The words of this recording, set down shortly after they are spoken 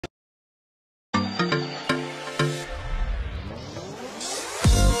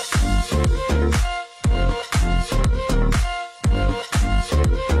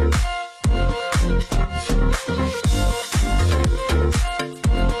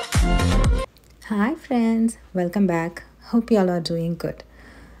Hi friends, welcome back. Hope you all are doing good.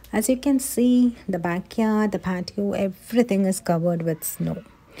 As you can see, the backyard, the patio, everything is covered with snow.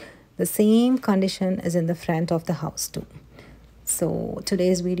 The same condition is in the front of the house too. So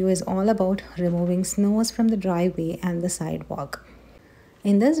today's video is all about removing snows from the driveway and the sidewalk.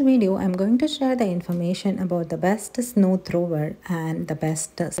 In this video, I'm going to share the information about the best snow thrower and the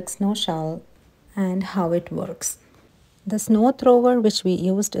best snow shovel and how it works. The snow thrower which we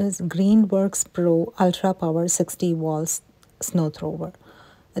used is Greenworks Pro Ultra Power 60 volts snow thrower.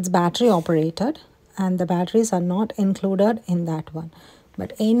 It's battery operated and the batteries are not included in that one.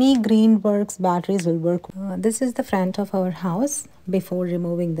 But any Greenworks batteries will work. This is the front of our house before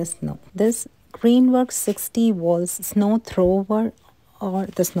removing the snow. This Greenworks 60 volts snow thrower or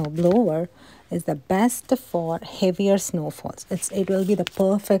the snow blower is the best for heavier snowfalls. It will be the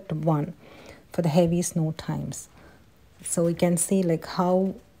perfect one for the heavy snow times. So we can see like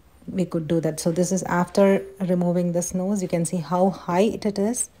how we could do that. So this is after removing the snows. You can see how high it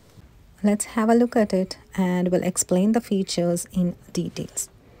is. Let's have a look at it and we'll explain the features in details.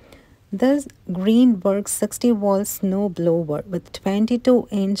 This Greenworks 60 volt snow blower with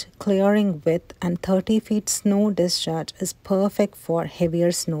 22-inch clearing width and 30 feet snow discharge is perfect for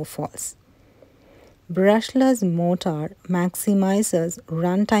heavier snowfalls. Brushless motor maximizes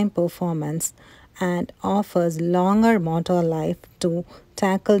runtime performance and offers longer motor life to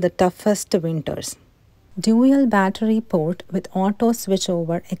tackle the toughest winters. Dual battery port with auto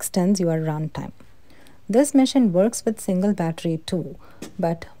switchover extends your runtime. This machine works with single battery too,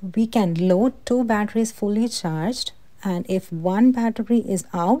 but we can load two batteries fully charged, and if one battery is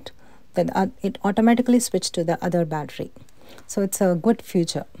out, then it automatically switches to the other battery. So it's a good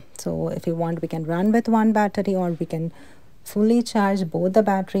feature. So if you want, we can run with one battery or we can fully charge both the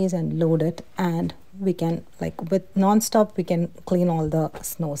batteries and load it, and we can with non-stop we can clean all the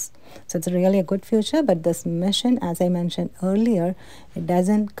snows. So it's really a good feature, but this machine, as I mentioned earlier, it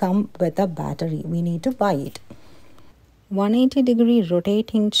doesn't come with a battery. We need to buy it. 180-degree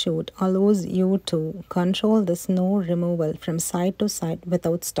rotating chute allows you to control the snow removal from side to side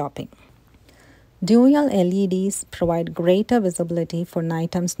without stopping. Dual LEDs provide greater visibility for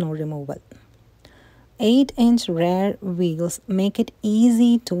nighttime snow removal. 8-inch rear wheels make it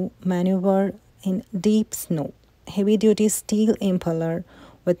easy to maneuver in deep snow. Heavy-duty steel impeller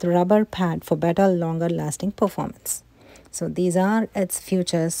with rubber pad for better, longer-lasting performance. So these are its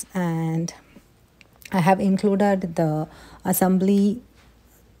features, and I have included the assembly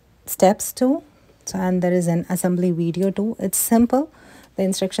steps too. So, and there is an assembly video too. It's simple. The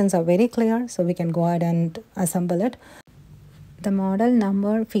instructions are very clear, so we can go ahead and assemble it. The model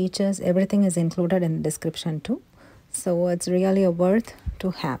number, features, everything is included in the description too. So it's really a worth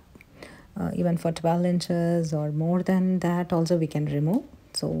to have. Even for 12 inches or more than that also we can remove.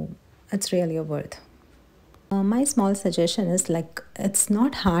 So it's really a worth. My small suggestion is it's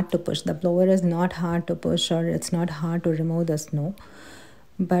not hard to push. The blower is not hard to push, or it's not hard to remove the snow.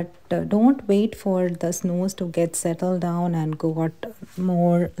 But don't wait for the snows to get settled down and got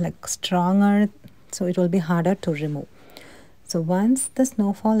more stronger. So it will be harder to remove. So once the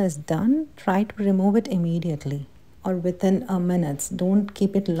snowfall is done, try to remove it immediately or within a minute. Don't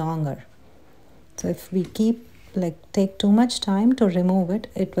keep it longer. So if we take too much time to remove it,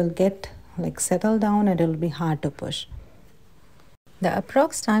 it will get settle down and it will be hard to push. The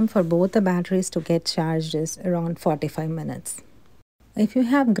approx time for both the batteries to get charged is around 45 minutes. If you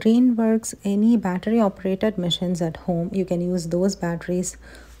have Greenworks, any battery operated machines at home, you can use those batteries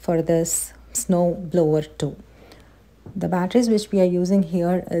for this snow blower too. The batteries which we are using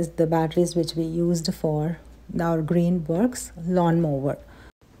here is the batteries which we used for our Greenworks lawnmower.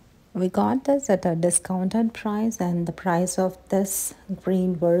 We got this at a discounted price, and the price of this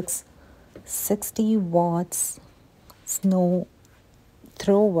Greenworks 60 watts snow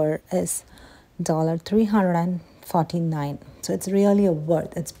thrower is $349. So it's really a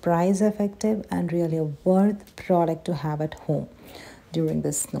worth. It's price effective and really a worth product to have at home during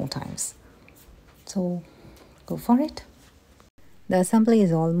the snow times. So go for it. The assembly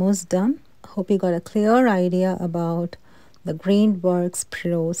is almost done. Hope you got a clear idea about the Greenworks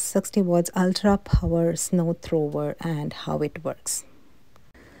Pro 60 watts ultra power snow thrower and how it works.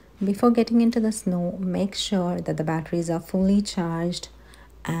 Before getting into the snow, make sure that the batteries are fully charged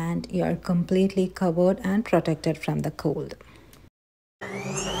and you are completely covered and protected from the cold.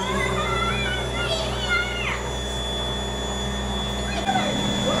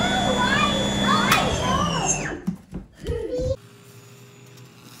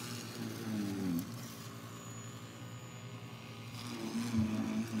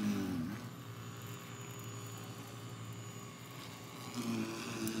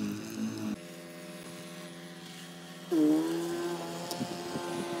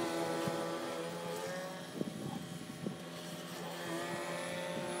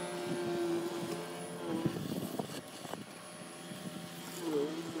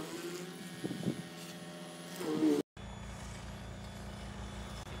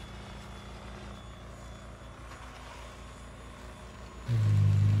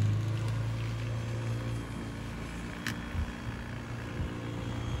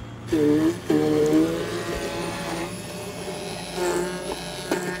 Now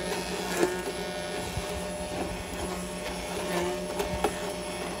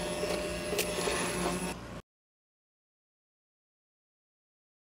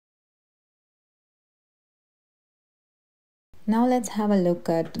let's have a look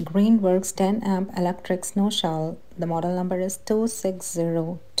at Greenworks 10 amp electric snow shovel. The model number is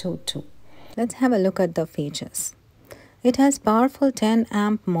 26022. Let's have a look at the features. It has powerful 10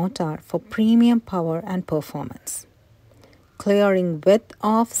 amp motor for premium power and performance. Clearing width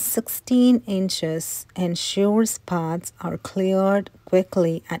of 16 inches ensures paths are cleared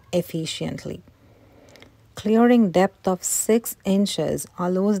quickly and efficiently. Clearing depth of 6 inches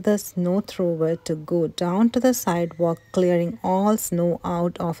allows the snow thrower to go down to the sidewalk, clearing all snow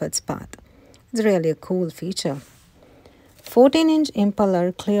out of its path. It's really a cool feature. 14-inch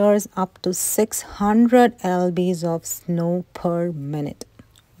impeller clears up to 600 lbs of snow per minute.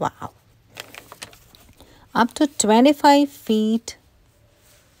 Wow. Up to 25 feet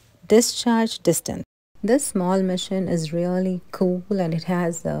discharge distance. This small machine is really cool and it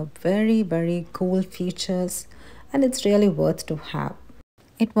has very cool features and it's really worth to have.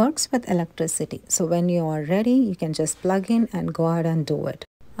 It works with electricity, so when you are ready you can just plug in and go ahead and do it.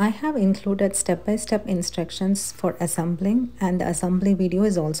 I have included step-by-step instructions for assembling and the assembly video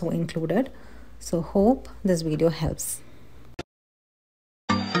is also included. So hope this video helps.